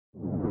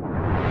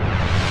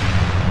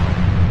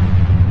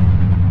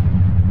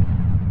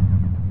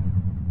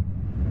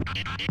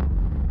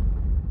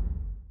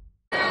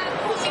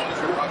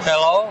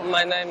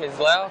my name is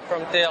Leo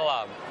from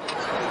TLab.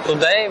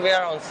 Today we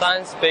are on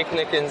Science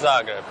Picnic in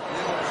Zagreb.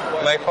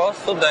 My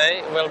host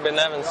today will be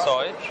Neven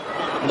Sojic,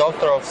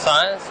 Doctor of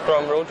Science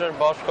from Ruđer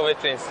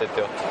Bošković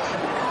Institute.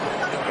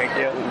 Thank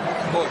you.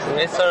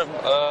 Mr.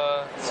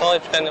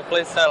 Sojic, can you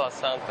please tell us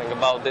something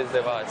about this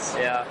device?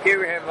 Yeah, here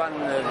we have one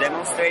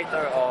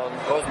demonstrator on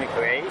cosmic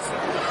rays,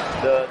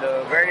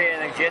 the very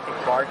energetic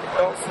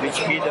particles which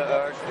hit the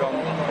Earth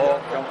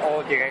from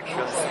all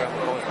directions from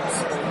cosmos.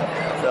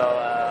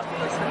 So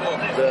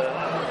the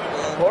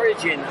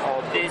origin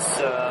of these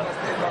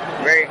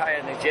very high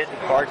energetic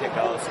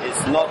particles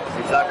is not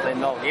exactly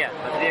known yet,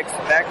 but we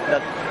expect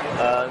that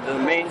the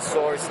main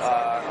source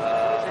are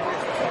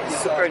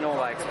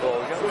supernova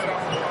explosions,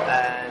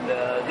 and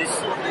this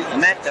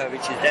matter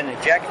which is then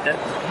ejected,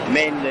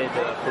 mainly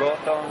the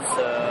protons,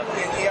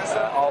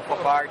 alpha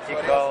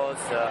particles,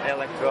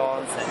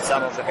 electrons, and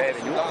some of the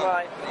heavy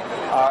nuclei,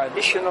 are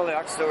additionally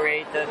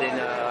accelerated in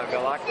a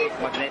galactic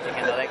magnetic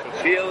and electric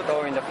field,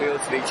 or in the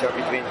fields which are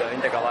between the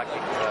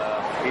intergalactic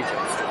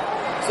regions.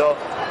 So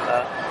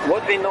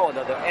what we know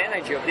that the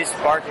energy of this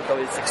particle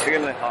is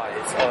extremely high.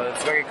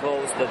 It's very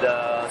close to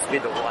the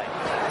speed of light,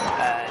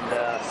 and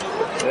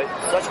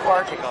such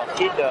particles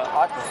hit the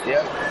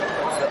atmosphere,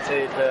 so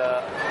it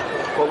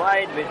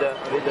collide with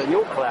the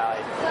nuclei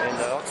in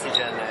the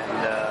oxygen and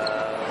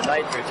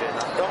nitrogen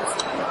atoms,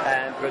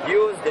 and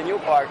produce the new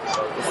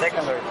particle, the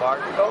secondary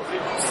particle,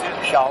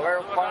 shower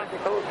of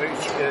particles,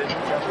 which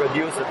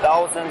produce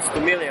thousands to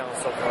millions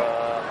of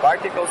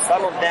particles,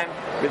 some of them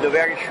with a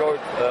very short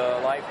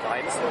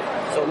lifetimes.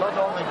 So not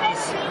only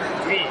these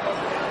three,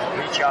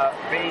 which are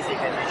basic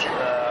and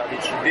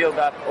which build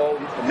up all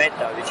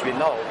matter which we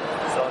know.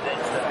 So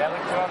that's the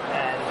electron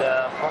and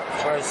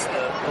first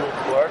two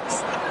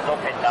quarks,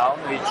 top and down,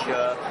 which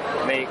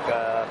make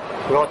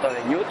proton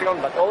and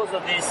neutron, but also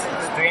these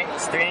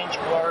strange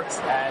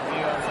quarks and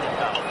muons and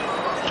tau.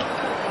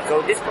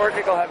 So these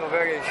particles have a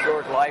very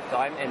short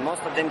lifetime, and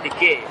most of them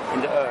decay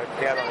in the Earth,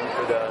 traveling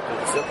to the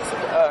surface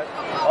of the Earth.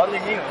 Only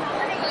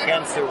muons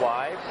can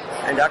survive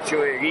and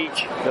actually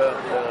reach the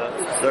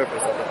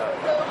surface of the Earth.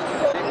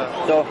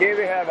 So here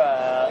we have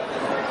a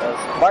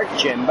spark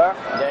chamber.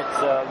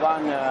 That's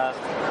one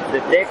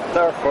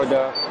detector for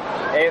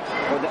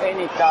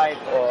any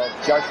type of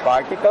charged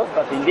particles,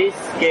 but in this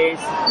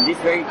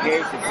very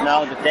case, it's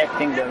now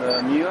detecting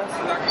the muons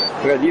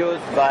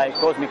produced by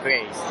cosmic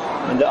rays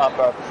in the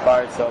upper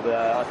parts of the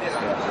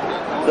atmosphere.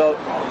 So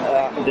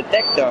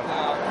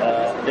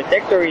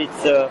detector is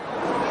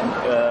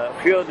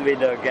filled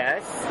with a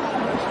gas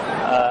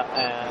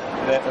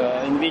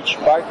in which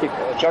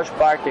charged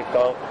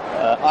particle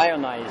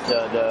ionize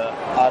the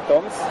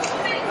atoms,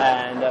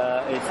 and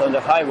it's on the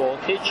high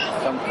voltage,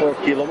 some 4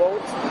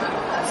 kilovolts.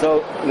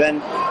 So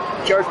when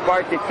charged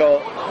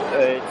particle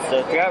is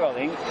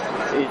traveling,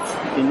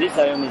 it's in this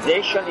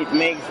ionization, it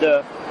makes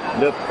the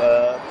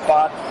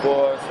path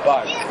for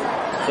spark.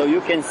 So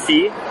you can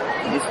see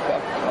this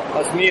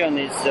as muon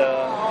is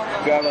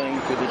traveling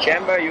to the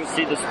chamber, you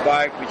see the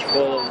spark which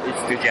follows its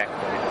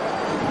trajectory.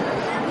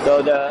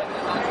 So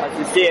as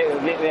you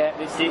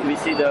see, we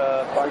see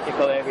the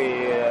particle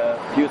every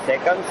few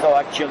seconds. So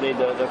actually,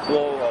 the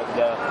flow of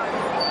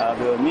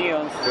the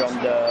muons from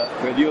the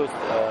produced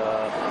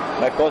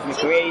by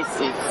cosmic rays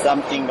is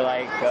something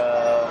like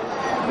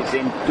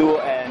between 2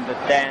 and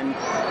 10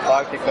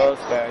 particles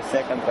per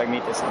second per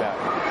meter square.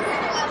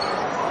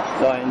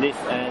 So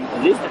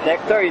this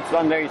detector, it's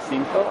one very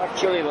simple.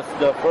 Actually, it was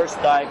the first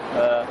type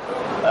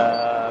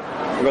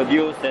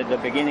produced at the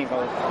beginning of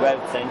the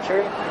 12th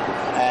century,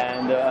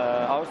 and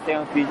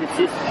Austrian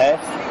physicist Hess,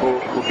 who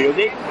built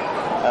it,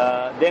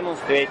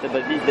 demonstrated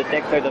that this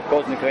detector, the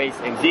cosmic rays,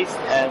 exist,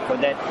 and for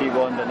that he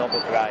won the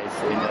Nobel Prize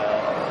in the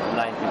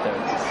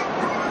 1930s.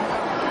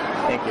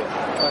 Thank you.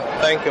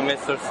 Thank you,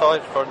 Mr.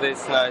 Sojic, for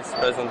this nice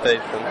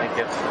presentation. Thank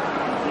you.